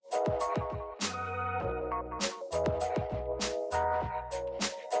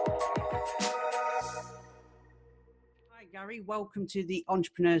Gary. Welcome to the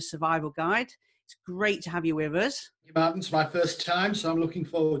Entrepreneur's Survival Guide. It's great to have you with us. Thank you, Martin. It's my first time, so I'm looking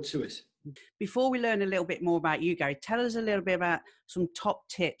forward to it. Before we learn a little bit more about you, Gary, tell us a little bit about some top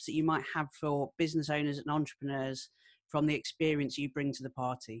tips that you might have for business owners and entrepreneurs from the experience you bring to the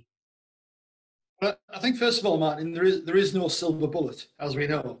party. Well, I think, first of all, Martin, there is no silver bullet, as we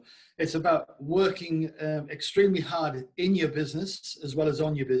know. It's about working extremely hard in your business as well as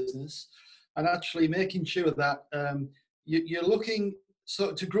on your business, and actually making sure that you're looking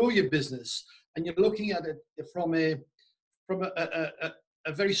to grow your business, and you're looking at it from a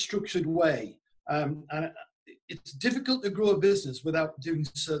very structured way. And it's difficult to grow a business without doing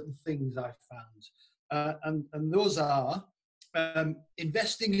certain things, I've found, and those are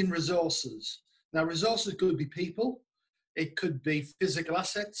investing in resources. Now, resources could be people, it could be physical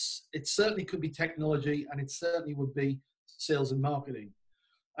assets, it certainly could be technology, and it certainly would be sales and marketing.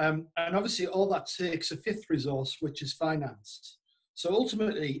 And obviously, all that takes a fifth resource, which is finance. So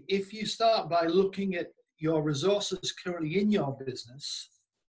ultimately, if you start by looking at your resources currently in your business,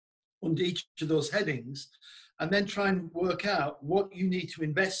 under each of those headings, and then try and work out what you need to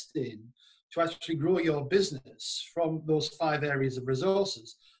invest in to actually grow your business from those 5 areas of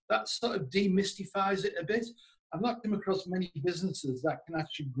resources, that sort of demystifies it a bit. I've not come across many businesses that can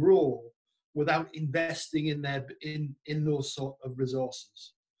actually grow without investing in those sort of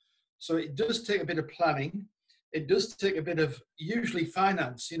resources. So it does take a bit of planning. It does take a bit of, usually,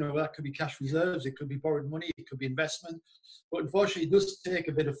 finance. That could be cash reserves, it could be borrowed money, it could be investment. But unfortunately, it does take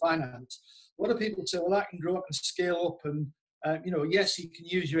a bit of finance. A lot of people say, well, I can grow up and scale up, and yes, you can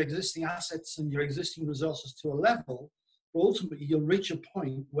use your existing assets and your existing resources to a level, but ultimately you'll reach a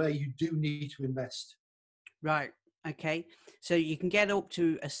point where you do need to invest. Right. Okay. So you can get up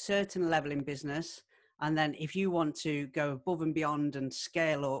to a certain level in business, and then if you want to go above and beyond and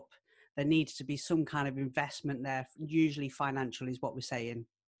scale up, there needs to be some kind of investment there. Usually financial is what we're saying.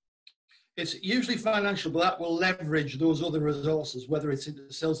 It's usually financial, but that will leverage those other resources, whether it's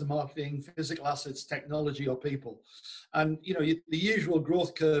in sales and marketing, physical assets, technology, or people. And the usual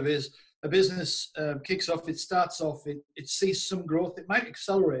growth curve is a business kicks off, it starts off, it sees some growth, it might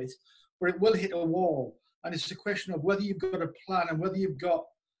accelerate, but it will hit a wall. And it's a question of whether you've got a plan and whether you've got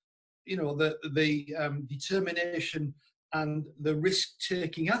the determination and the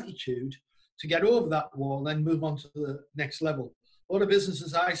risk-taking attitude to get over that wall and then move on to the next level. A lot of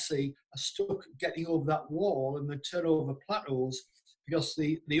businesses I see are stuck getting over that wall, and the turnover plateaus because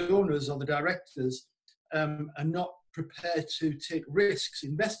the owners or the directors are not prepared to take risks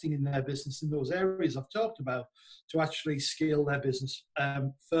investing in their business in those areas I've talked about to actually scale their business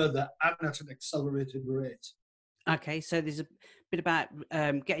further and at an accelerated rate. Okay, so there's a bit about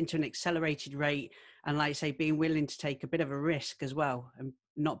getting to an accelerated rate, and like I say, being willing to take a bit of a risk as well, and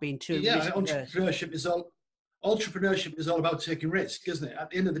not being too risk averse. Entrepreneurship is all about taking risk, isn't it?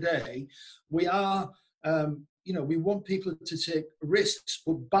 At the end of the day, we are, we want people to take risks,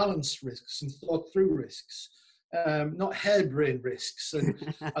 but balanced risks and thought through risks, not harebrained risks.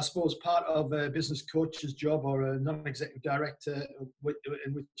 And I suppose part of a business coach's job or a non-executive director,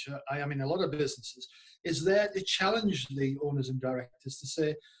 in which I am in a lot of businesses, is there to challenge the owners and directors to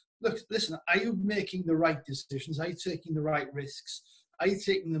say, look, listen, are you making the right decisions? Are you taking the right risks? Are you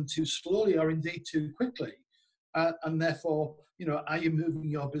taking them too slowly or indeed too quickly? And therefore, are you moving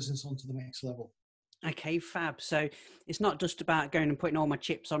your business onto the next level? Okay, fab. So it's not just about going and putting all my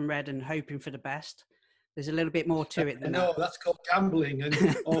chips on red and hoping for the best. There's a little bit more to it than that. No, that's called gambling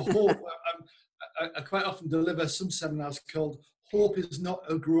or hope. I quite often deliver some seminars called Hope is Not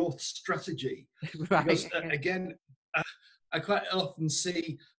a Growth Strategy. Right. Because, again, I quite often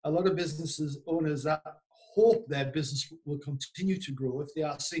see a lot of businesses owners that hope their business will continue to grow if they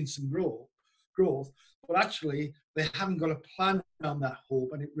are seeing some growth, but actually they haven't got a plan on that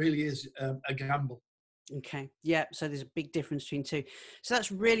hope, and it really is a gamble. Okay, yeah, so there's a big difference between two. So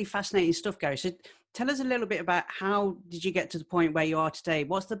that's really fascinating stuff, Gary. So tell us a little bit about how did you get to the point where you are today?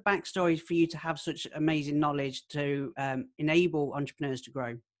 What's the backstory for you to have such amazing knowledge to enable entrepreneurs to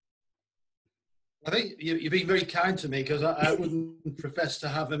grow? I think you've been very kind to me, because I wouldn't profess to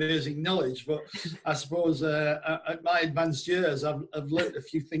have amazing knowledge, but I suppose at my advanced years, I've learned a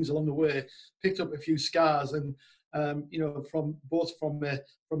few things along the way, picked up a few scars, and from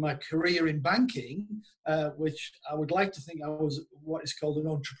my career in banking, which I would like to think I was what is called an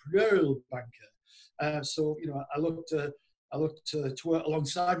entrepreneurial banker. So I look to work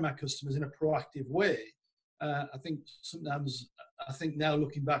alongside my customers in a proactive way. I think now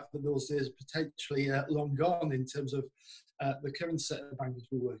looking back at those days, potentially long gone in terms of the current set of bankers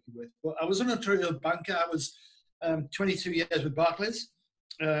we're working with. But I was an entrepreneurial banker. I was 22 years with Barclays.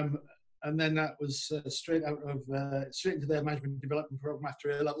 and then that was straight into their management development program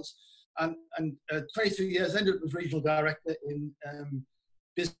after A levels, and 23 years ended up as regional director in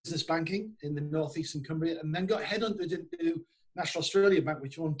business banking in the northeastern Cumbria, and then got headhunted into National Australia Bank,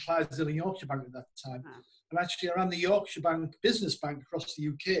 which owned Clydesdale and Yorkshire Bank at that time. Wow. And actually, I ran the Yorkshire Bank business bank across the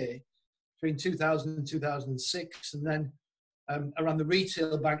UK between 2000 and 2006, and then I ran the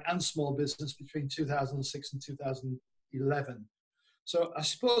retail bank and small business between 2006 and 2011. So I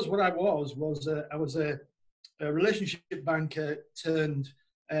suppose what I was a relationship banker turned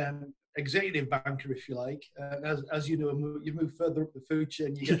executive banker, if you like. As you know, you move further up the food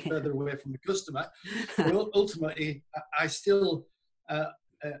chain, you get further away from the customer. But ultimately, I still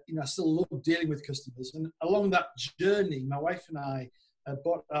love dealing with customers. And along that journey, my wife and I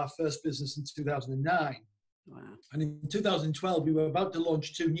bought our first business in 2009. Wow. And in 2012, we were about to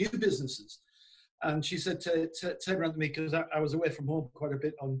launch 2 new businesses. And she said to around to me, because I was away from home quite a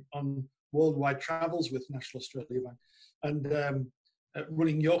bit on worldwide travels with National Australia Bank and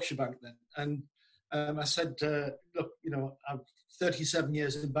running Yorkshire Bank then. And I said, look, I've 37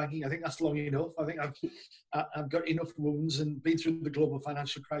 years in banking. I think that's long enough. I think I've got enough wounds and been through the global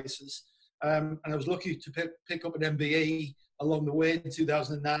financial crisis. And I was lucky to pick up an MBE along the way in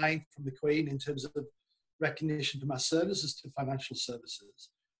 2009 from the Queen in terms of recognition for my services to financial services.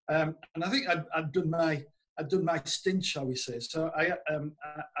 And I think I'd done my stint, shall we say. So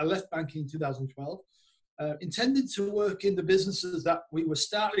I left banking in 2012, intended to work in the businesses that we were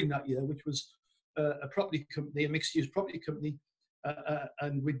starting that year, which was a property company, a mixed-use property company,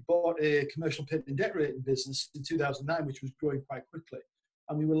 and we'd bought a commercial paint and decorating business in 2009, which was growing quite quickly.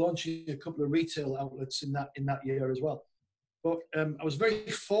 And we were launching a couple of retail outlets in that year as well. But I was very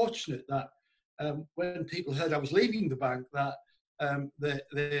fortunate that when people heard I was leaving the bank, that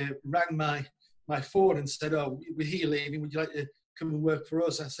they rang my phone and said, "Oh, we hear you leaving. Would you like to come and work for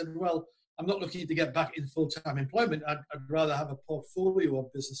us?" I said, "Well, I'm not looking to get back in full-time employment. I'd rather have a portfolio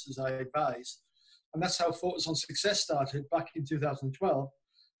of businesses I advise." And that's how Focus on Success started back in 2012.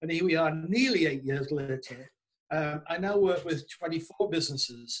 And here we are nearly 8 years later. I now work with 24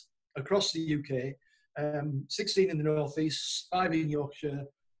 businesses across the UK, 16 in the Northeast, 5 in Yorkshire,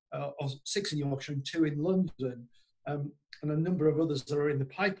 or 6 in Yorkshire and 2 in London, and a number of others that are in the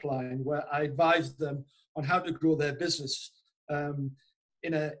pipeline where I advise them on how to grow their business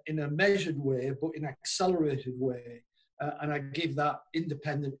in a measured way, but in an accelerated way. And I give that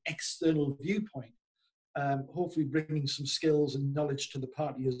independent external viewpoint, hopefully bringing some skills and knowledge to the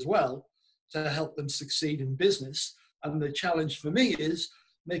party as well to help them succeed in business. And the challenge for me is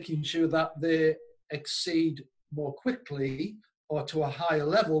making sure that they exceed more quickly or to a higher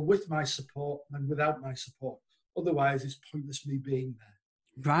level with my support than without my support. Otherwise, it's pointless me being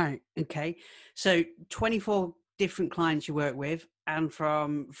there. Right. Okay. So 24 different clients you work with, and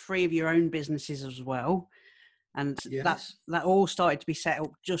from 3 of your own businesses as well. And yes, that all started to be set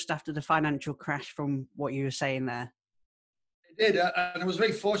up just after the financial crash, from what you were saying there. It did, and I was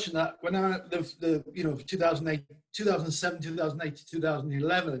very fortunate that when 2008, 2007, 2008 to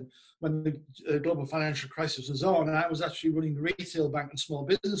 2011, when the global financial crisis was on, I was actually running the retail bank and small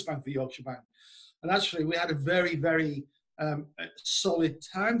business bank for Yorkshire Bank. And actually, we had a very, very solid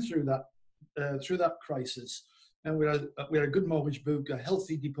time through that crisis. And we had a good mortgage book, a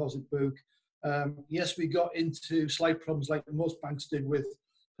healthy deposit book. Yes, we got into slight problems like most banks did with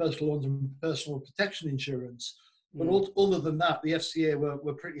personal loans and personal protection insurance. But other than that, the FCA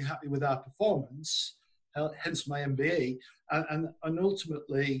were pretty happy with our performance, hence my MBE. And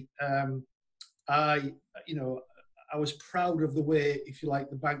ultimately, I was proud of the way, if you like,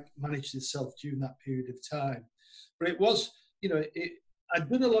 the bank managed itself during that period of time. But it was, I'd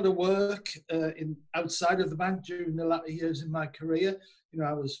done a lot of work outside of the bank during the latter years in my career.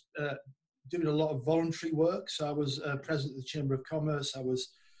 I was doing a lot of voluntary work. So I was president of the Chamber of Commerce. I was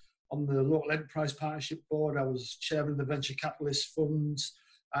on the Local Enterprise Partnership Board. I was chairman of the Venture Capitalist Funds.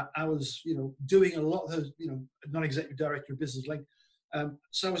 I was, doing a lot of, non-executive director of Business Link.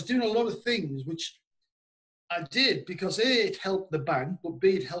 So I was doing a lot of things which I did because A, it helped the bank, but B,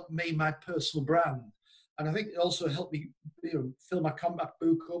 it helped me, my personal brand. And I think it also helped me, fill my combat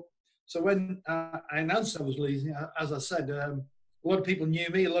book up. So when I announced I was leaving, as I said, a lot of people knew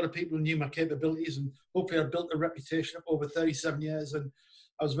me, a lot of people knew my capabilities, and hopefully I built a reputation up over 37 years. And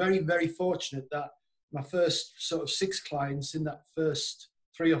I was very, very fortunate that my first sort of 6 clients in that first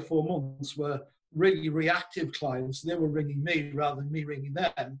 3 or 4 months were really reactive clients. They were ringing me rather than me ringing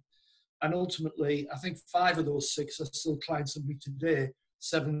them. And ultimately, I think 5 of those 6 are still clients of me today,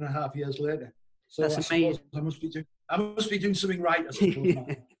 7.5 years later. So that's amazing. I must be doing something right, I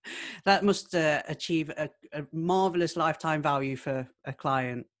suppose. That must achieve a marvelous lifetime value for a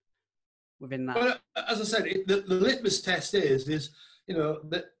client. within that? Well, as I said, the litmus test is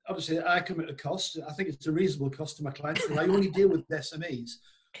that obviously I come at a cost. I think it's a reasonable cost to my clients, and I only deal with SMEs.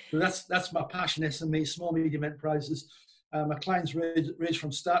 So that's my passion: SMEs, small medium enterprises. My clients range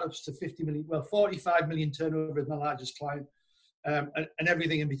from startups to 50 million. Well, 45 million turnover is my largest client, and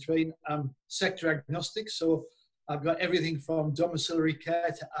everything in between. I'm sector agnostic, so I've got everything from domiciliary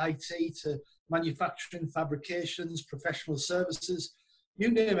care to IT to manufacturing, fabrications, professional services.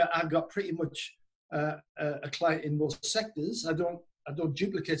 You name it, I've got pretty much a client in most sectors. I don't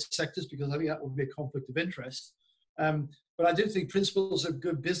duplicate sectors because I think that would be a conflict of interest. But I do think principles of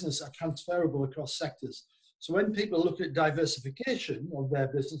good business are transferable across sectors. So when people look at diversification of their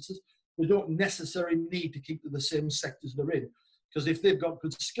businesses, they don't necessarily need to keep to the same sectors they're in, because if they've got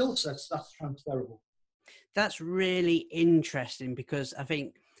good skill sets, that's transferable. That's really interesting, because I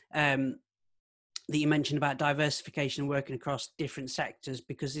think that you mentioned about diversification and working across different sectors,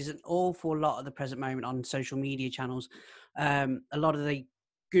 because there's an awful lot at the present moment on social media channels. A lot of the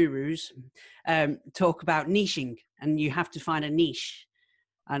gurus talk about niching, and you have to find a niche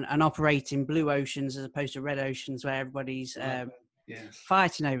and operate in blue oceans as opposed to red oceans where everybody's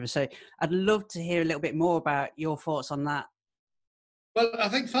fighting over. So I'd love to hear a little bit more about your thoughts on that. Well, I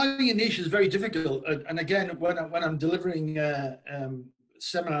think finding a niche is very difficult. And again, when I'm delivering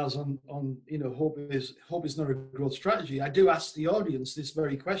seminars on hope is not a growth strategy, I do ask the audience this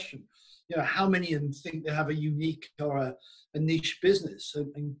very question. How many of them think they have a unique or a niche business?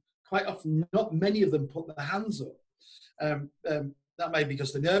 And quite often, not many of them put their hands up. That may be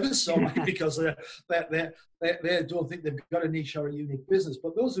because they're nervous, or maybe because they don't think they've got a niche or a unique business.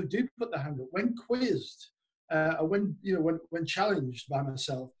 But those who do put their hand up, when quizzed, or when challenged by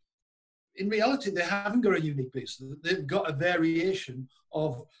myself, in reality, they haven't got a unique business. They've got a variation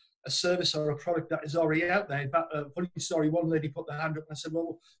of a service or a product that is already out there. In fact, a funny story, one lady put their hand up and I said,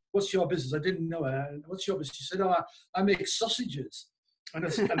 well, what's your business? I didn't know her. What's your business? She said, oh, I make sausages. And I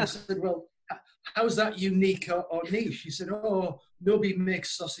said, well, how is that unique or niche? She said, oh, nobody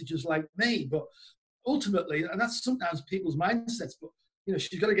makes sausages like me. But ultimately, and that's sometimes people's mindsets, but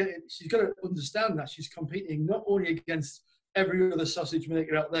she's got to understand that she's competing not only against every other sausage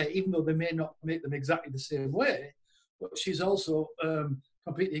maker out there, even though they may not make them exactly the same way, but she's also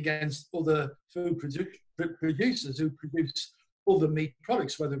competing against other food producers who produce other meat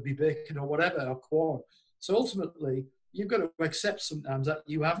products, whether it be bacon or whatever, or corn. So ultimately, you've got to accept sometimes that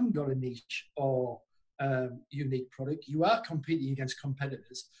you haven't got a niche or unique product. You are competing against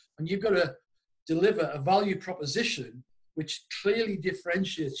competitors, and you've got to deliver a value proposition which clearly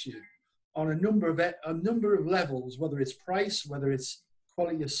differentiates you on a number of levels, whether it's price, whether it's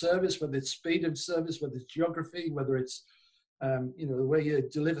quality of service, whether it's speed of service, whether it's geography, whether it's the way you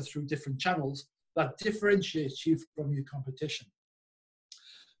deliver through different channels, that differentiates you from your competition.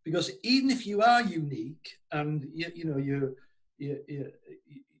 Because even if you are unique and you've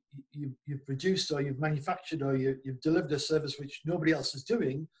produced or you've manufactured or you've delivered a service which nobody else is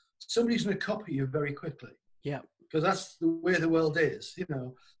doing, somebody's going to copy you very quickly. Yeah. Because that's the way the world is.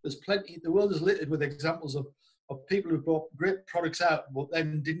 There's plenty. The world is littered with examples of people who brought great products out, but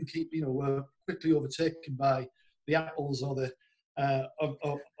then didn't keep. Were quickly overtaken by the Apples or the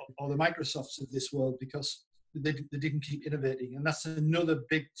Microsofts of this world because they didn't keep innovating. And that's another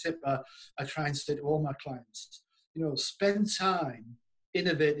big tip I try and say to all my clients. Spend time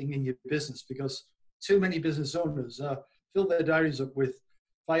innovating in your business, because too many business owners fill their diaries up with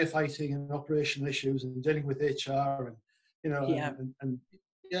firefighting and operational issues and dealing with HR and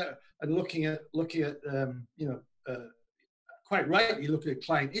looking at quite rightly looking at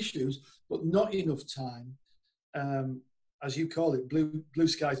client issues, but not enough time, as you call it, blue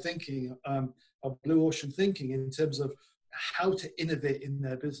sky thinking or blue ocean thinking in terms of how to innovate in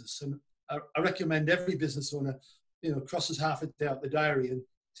their business. And I recommend every business owner crosses half a day out the diary and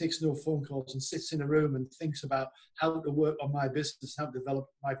takes no phone calls and sits in a room and thinks about how to work on my business, how to develop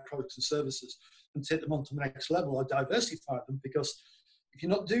my products and services and take them on to the next level or diversify them. Because if you're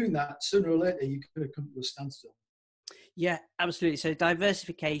not doing that, sooner or later, you're going to come to a standstill. Yeah, absolutely. So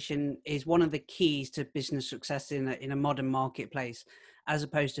diversification is one of the keys to business success in a modern marketplace, as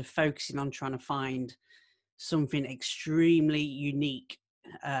opposed to focusing on trying to find something extremely unique,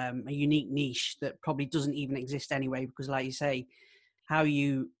 a unique niche that probably doesn't even exist anyway, because like you say, how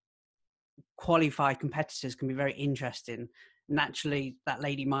you qualify competitors can be very interesting. Naturally, that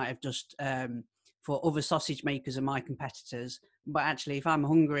lady might have just for other sausage makers are my competitors, but actually, if I'm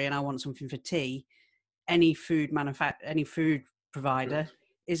hungry and I want something for tea, any food provider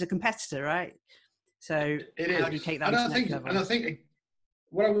is a competitor, right? So how do you take that to the next level? And I think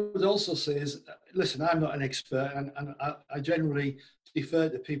what I would also say is, listen, I'm not an expert, and I generally defer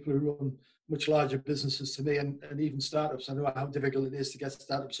to people who run much larger businesses to me, and even startups. I know how difficult it is to get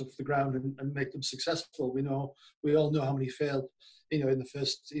startups off the ground and make them successful. We all know how many failed, in the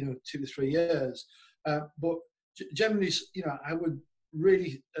first 2 to 3 years. But generally, I would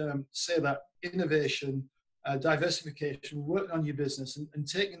really say that innovation, diversification, working on your business, and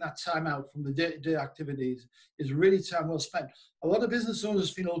taking that time out from the day-to-day activities is really time well spent. A lot of business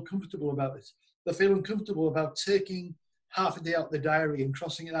owners feel uncomfortable about it. They feel uncomfortable about taking half a day out of the diary and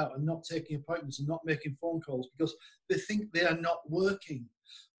crossing it out and not taking appointments and not making phone calls because they think they are not working.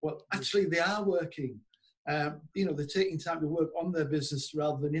 Well, actually, they are working. They're taking time to work on their business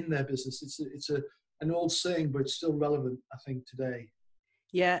rather than in their business. It's an old saying, but it's still relevant, I think, today.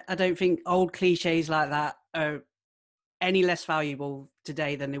 Yeah, I don't think old cliches like that are any less valuable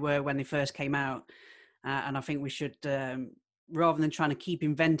today than they were when they first came out. And I think we should, rather than trying to keep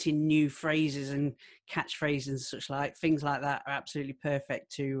inventing new phrases and catchphrases and such like, things like that are absolutely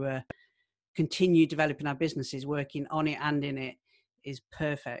perfect to continue developing our businesses. Working on it and in it is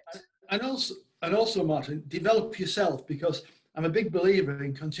perfect. And also, Martin, develop yourself, because I'm a big believer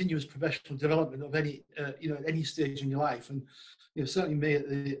in continuous professional development of any, at any stage in your life. And certainly me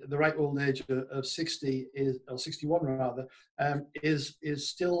at the right old age of 60 or 61 rather, I'm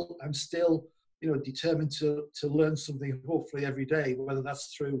still determined to learn something, hopefully every day, whether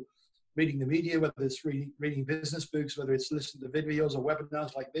that's through reading the media, whether it's reading business books, whether it's listening to videos or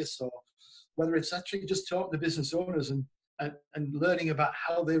webinars like this, or whether it's actually just talking to business owners and learning about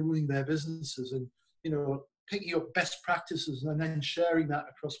how they're running their businesses, and picking up best practices and then sharing that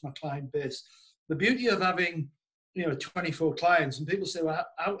across my client base. The beauty of having 24 clients, and people say, well,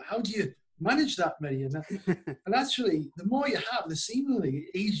 how do you manage that many? And actually, the more you have, the seemingly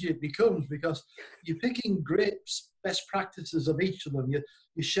easier it becomes, because you're picking great best practices of each of them.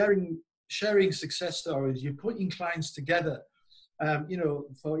 You're sharing success stories. You're putting clients together,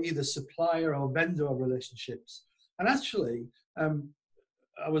 for either supplier or vendor relationships. And actually,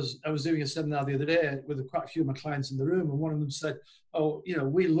 I was doing a seminar the other day with quite a few of my clients in the room, and one of them said, "Oh,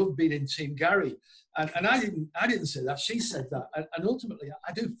 we love being in Team Gary," and I didn't say that. She said that, and ultimately,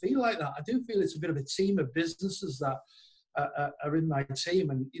 I do feel like that. I do feel it's a bit of a team of businesses that are in my team,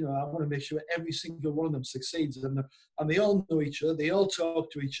 and I want to make sure every single one of them succeeds, and they all know each other. They all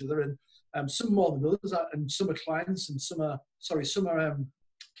talk to each other, and some more than others, and some are clients, and some are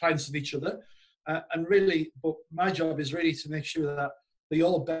clients of each other. And really, but my job is really to make sure that they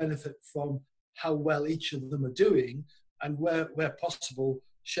all benefit from how well each of them are doing, and where possible,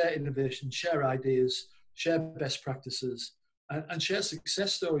 share innovation, share ideas, share best practices, and share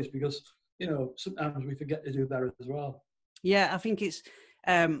success stories, because sometimes we forget to do that as well. Yeah, I think it's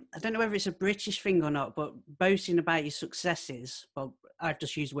I don't know whether it's a British thing or not, but boasting about your successes, well, I've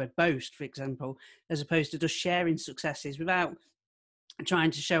just used the word boast, for example, as opposed to just sharing successes without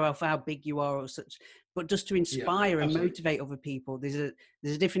trying to show off how big you are or such, but just to inspire and motivate other people. There's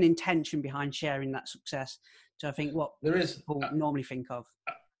a different intention behind sharing that success. So I think what there is people normally think of.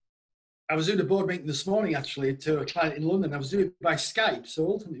 I was doing a board meeting this morning, actually, to a client in London. I was doing it by Skype. So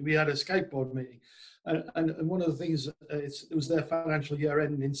ultimately we had a Skype board meeting. And one of the things, it was their financial year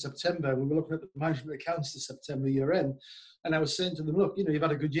end in September. We were looking at the management accounts to September year end. And I was saying to them, look, you've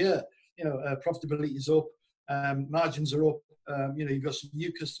had a good year. Profitability is up, margins are up. You've got some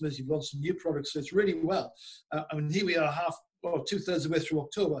new customers, you've launched some new products, so it's really well. Here we are 2/3 of the way through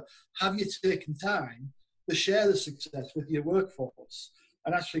October. Have you taken time to share the success with your workforce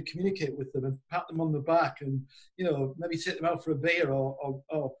and actually communicate with them and pat them on the back, and maybe take them out for a beer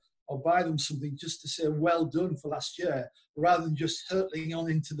or buy them something just to say well done for last year, rather than just hurtling on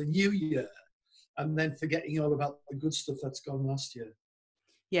into the new year and then forgetting all about the good stuff that's gone last year.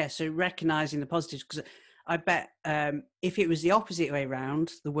 Yeah, so recognizing the positives, because I bet if it was the opposite way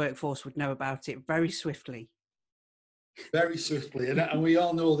around, the workforce would know about it very swiftly. Very swiftly. And we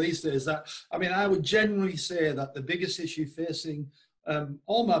all know these days that, I would generally say that the biggest issue facing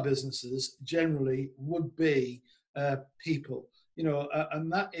all my businesses generally would be people,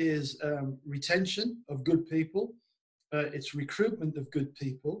 and that is retention of good people. It's recruitment of good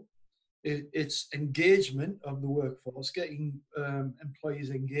people. It's engagement of the workforce, getting employees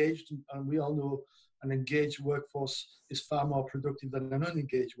engaged. And we all know an engaged workforce is far more productive than an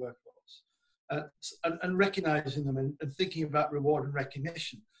unengaged workforce. And recognizing them and thinking about reward and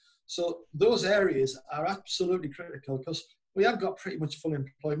recognition. So those areas are absolutely critical, because we have got pretty much full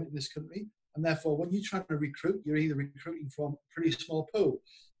employment in this country. And therefore, when you're trying to recruit, you're either recruiting from a pretty small pool.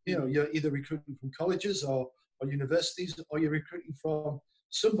 You're either recruiting from colleges or universities, or you're recruiting from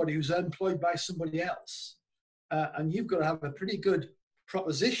somebody who's employed by somebody else. And you've got to have a pretty good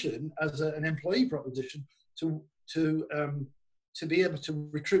proposition as an employee proposition to be able to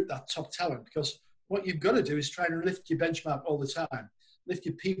recruit that top talent, because what you've got to do is try and lift your benchmark all the time, lift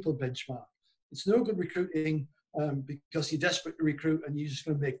your people benchmark. It's no good recruiting because you're desperate to recruit and you're just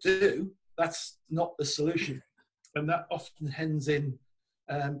going to make do. That's not the solution, and that often ends in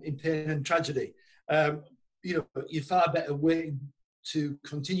pain and tragedy. You're far better waiting to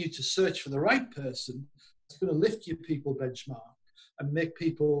continue to search for the right person that's going to lift your people benchmark and make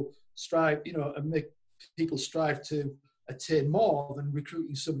people strive, and make people strive to attain more than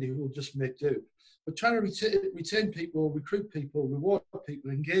recruiting somebody who will just make do. But trying to retain people, recruit people, reward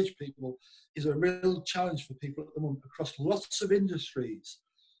people, engage people is a real challenge for people at the moment across lots of industries,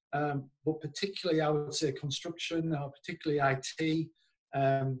 but particularly I would say construction, or particularly IT,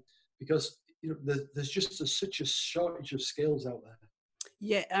 because there's just such a shortage of skills out there.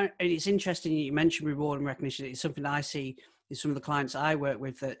 Yeah, and it's interesting you mentioned reward and recognition. It's something I see in some of the clients I work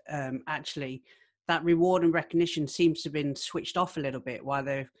with, that actually that reward and recognition seems to have been switched off a little bit while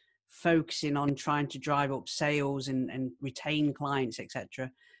they're focusing on trying to drive up sales and retain clients,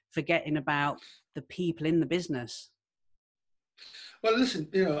 etc., forgetting about the people in the business. Well, listen,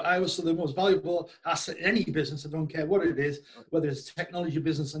 I was the most valuable asset in any business, I don't care what it is, whether it's a technology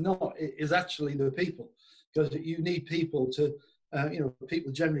business or not, it is actually the people, because you need people to,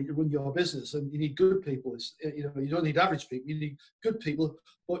 people generally to run your business, and you need good people. You don't need average people, you need good people,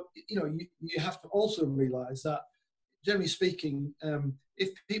 but, you have to also realize that, generally speaking, if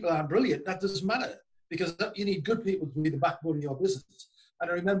people aren't brilliant, that doesn't matter, because you need good people to be the backbone of your business.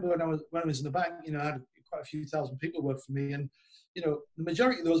 And I remember when I was in the bank, I had quite a few thousand people work for me, and the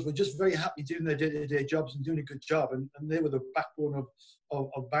majority of those were just very happy doing their day-to-day jobs and doing a good job, and they were the backbone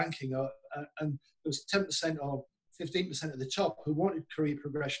of banking. And there was 10% or 15% at the top who wanted career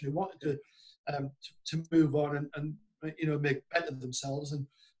progression, who wanted to move on and make better themselves,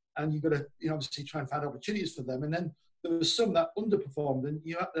 and you've got to obviously try and find opportunities for them. And then there was some that underperformed, and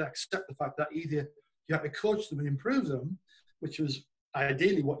you have to accept the fact that either you have to coach them and improve them, which was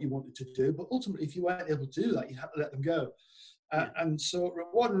ideally what you wanted to do, but ultimately if you weren't able to do that, you had to let them go. And so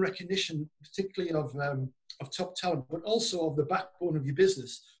reward and recognition, particularly of top talent, but also of the backbone of your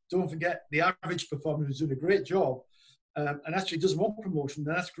business. Don't forget the average performer who's doing a great job and actually doesn't want promotion.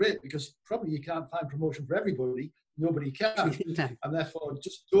 And that's great, because probably you can't find promotion for everybody. Nobody can. No. And therefore,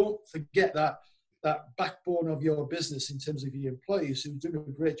 just don't forget that backbone of your business in terms of your employees who are doing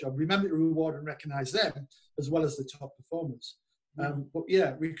a great job. Remember to reward and recognize them as well as the top performers. But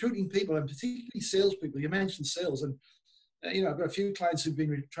yeah, recruiting people, and particularly salespeople. You mentioned sales, and I've got a few clients who've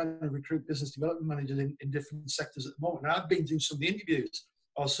been trying to recruit business development managers in different sectors at the moment. And I've been doing some of the interviews,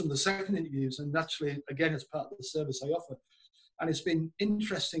 or some of the second interviews, and naturally, again, it's part of the service I offer. And it's been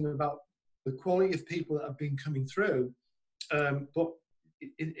interesting about the quality of people that have been coming through, but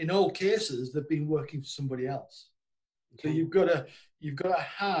in all cases, they've been working for somebody else. Okay. So you've got to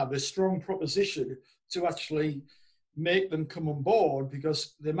have a strong proposition to actually make them come on board,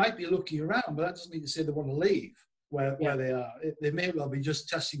 because they might be looking around, but that doesn't mean to say they want to leave where they are. They may well be just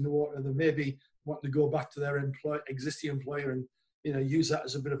testing the water. They may be wanting to go back to their existing employer and use that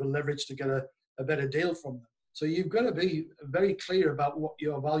as a bit of a leverage to get a better deal from them. So you've got to be very clear about what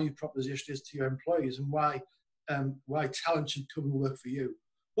your value proposition is to your employees, and why talent should come and work for you.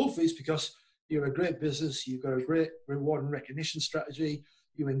 Hopefully it's because you're a great business, you've got a great reward and recognition strategy,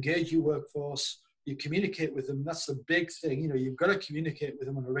 you engage your workforce, you communicate with them. That's the big thing. You've got to communicate with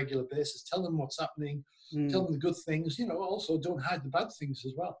them on a regular basis. Tell them what's happening, tell them the good things, also don't hide the bad things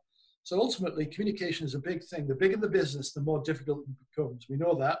as well. So ultimately, communication is a big thing. The bigger the business, the more difficult it becomes. We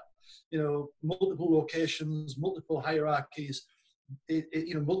know that. Multiple locations, multiple hierarchies,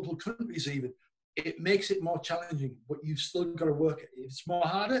 multiple countries even. It makes it more challenging, but you've still got to work it. If it's more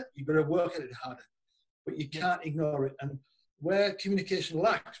harder, you've got to work at it harder. But you can't ignore it. And where communication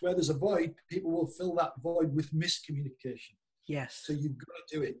lacks, where there's a void, people will fill that void with miscommunication. Yes. So you've got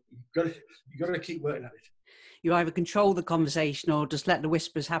to do it. You've got to keep working at it. You either control the conversation or just let the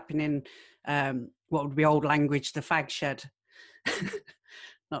whispers happen in what would be old language, the fag shed.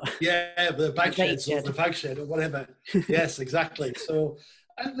 Yeah, the bag sheds or the fag shed or whatever. Yes, exactly. So,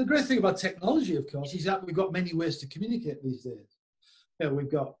 and the great thing about technology, of course, is that we've got many ways to communicate these days. We've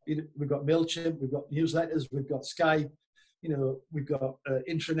got MailChimp, we've got newsletters, we've got Skype, we've got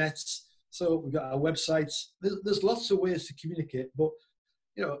intranets. So we've got our websites. There's lots of ways to communicate, but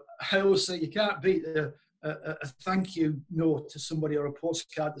I always say you can't beat a thank you note to somebody, or a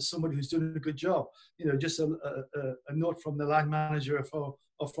postcard to somebody who's doing a good job. Just a note from the line manager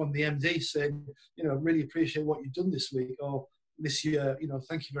or from the MD saying, really appreciate what you've done this week or this year.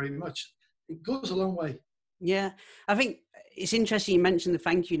 Thank you very much. It goes a long way. Yeah, I think it's interesting you mentioned the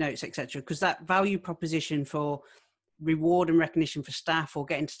thank you notes, etc., because that value proposition for reward and recognition for staff or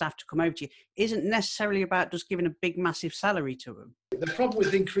getting staff to come over to you isn't necessarily about just giving a big, massive salary to them. The problem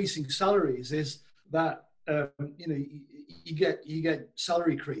with increasing salaries is that you get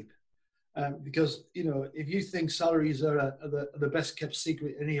salary creep. Because if you think salaries are the best kept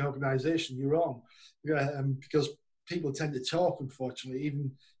secret in any organisation, you're wrong. Because people tend to talk, unfortunately,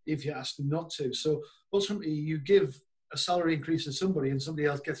 even if you ask them not to. So ultimately, you give a salary increase to somebody, and somebody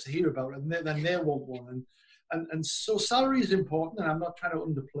else gets to hear about it, and then they want one. And so salary is important, and I'm not trying to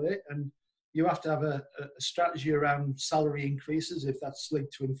underplay it. And you have to have a strategy around salary increases if that's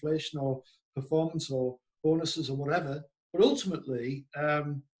linked to inflation or performance or bonuses or whatever. But ultimately,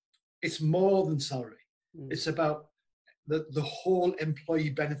 it's more than salary. It's about the whole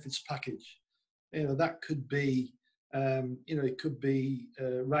employee benefits package. That could be, it could be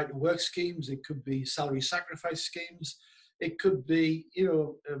right to work schemes. It could be salary sacrifice schemes. It could be,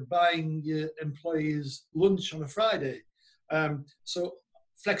 buying your employees lunch on a Friday. So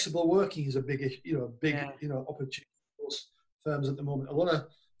flexible working is a big opportunity for those firms at the moment. A lot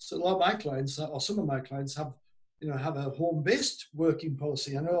of my clients, or some of my clients, have a home-based working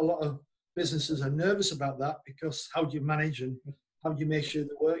policy. I know a lot of businesses are nervous about that, because how do you manage and how do you make sure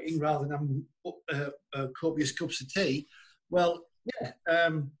they're working rather than having copious cups of tea? Well, yeah,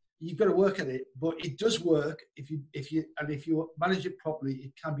 you've got to work at it, but it does work if you manage it properly.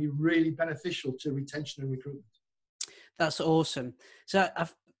 It can be really beneficial to retention and recruitment. That's awesome. So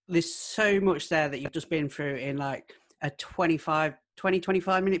there's so much there that you've just been through in like a 25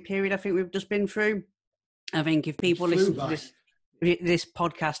 minute period. I think we've just been through. I think if people listen to this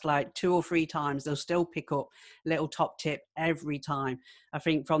podcast like 2 or 3 times, they'll still pick up little top tip every time. I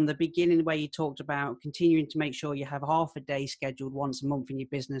think from the beginning, where you talked about continuing to make sure you have half a day scheduled once a month in your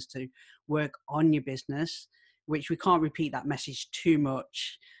business to work on your business, which we can't repeat that message too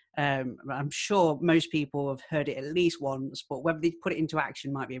much. I'm sure most people have heard it at least once, but whether they put it into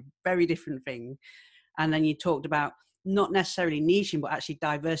action might be a very different thing. And then you talked about not necessarily niching, but actually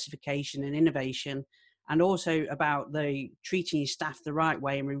diversification and innovation, and also about treating your staff the right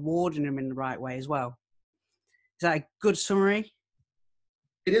way and rewarding them in the right way as well. Is that a good summary?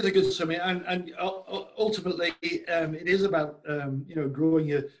 It is a good summary, and ultimately, it is about growing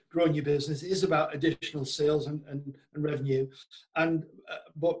your business. It is about additional sales and revenue.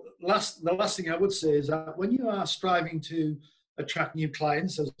 But the last thing I would say is that when you are striving to attract new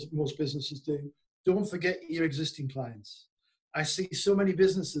clients, as most businesses do, don't forget your existing clients. I see so many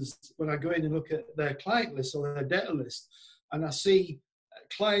businesses when I go in and look at their client list or their debtor list, and I see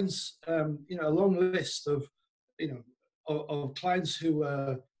clients, a long list of clients who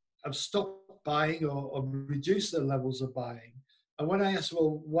have stopped buying or reduced their levels of buying. And when I ask,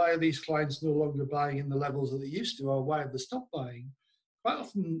 well, why are these clients no longer buying in the levels that they used to, or why have they stopped buying? Quite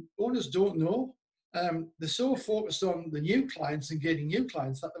often, owners don't know. They're so focused on the new clients and getting new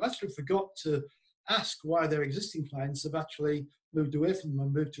clients that they've actually forgot to ask why their existing clients have actually moved away from them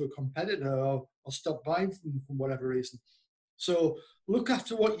and moved to a competitor or stopped buying from them for whatever reason. So look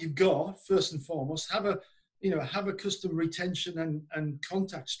after what you've got first and foremost. Have a custom retention and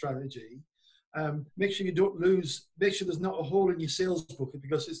contact strategy. Make sure you don't lose. Make sure there's not a hole in your sales bucket,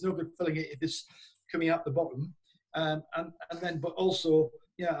 because it's no good filling it if it's coming out the bottom. But also,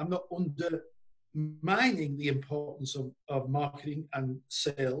 I'm not undermining the importance of marketing and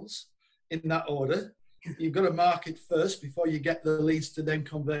sales in that order. You've got to market first before you get the leads to then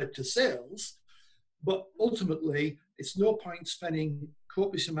convert to sales. But ultimately, it's no point spending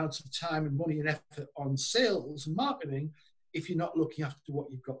copious amounts of time and money and effort on sales and marketing if you're not looking after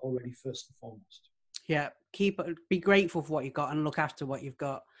what you've got already first and foremost. Yeah, be grateful for what you've got and look after what you've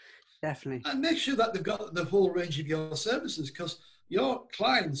got. Definitely. And make sure that they've got the whole range of your services, because your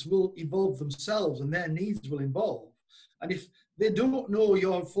clients will evolve themselves and their needs will evolve. And if they don't know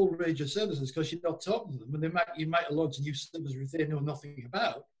your full range of services because you're not talking to them, and you might have launched a new service which they know nothing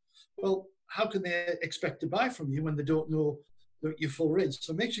about, well, how can they expect to buy from you when they don't know your full range?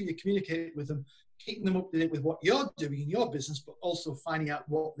 So make sure you communicate with them, keeping them up to date with what you're doing in your business, but also finding out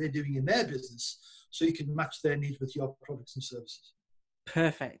what they're doing in their business so you can match their needs with your products and services.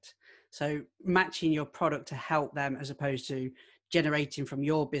 Perfect. So matching your product to help them as opposed to generating from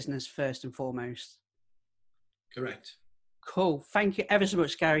your business first and foremost. Correct. Cool. Thank you ever so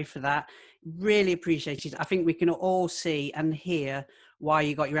much, Gary, for that. Really appreciate it. I think we can all see and hear why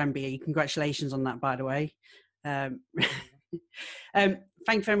you got your MBE. Congratulations on that, by the way. Thank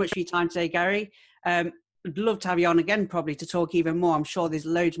you very much for your time today, Gary. I'd love to have you on again, probably to talk even more. I'm sure there's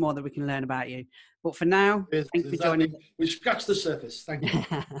loads more that we can learn about you. But for now, thank you for joining. We scratched the surface. Thank you.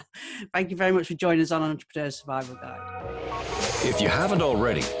 Thank you very much for joining us on Entrepreneur Survival Guide. If you haven't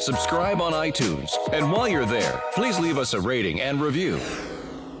already, subscribe on iTunes. And while you're there, please leave us a rating and review.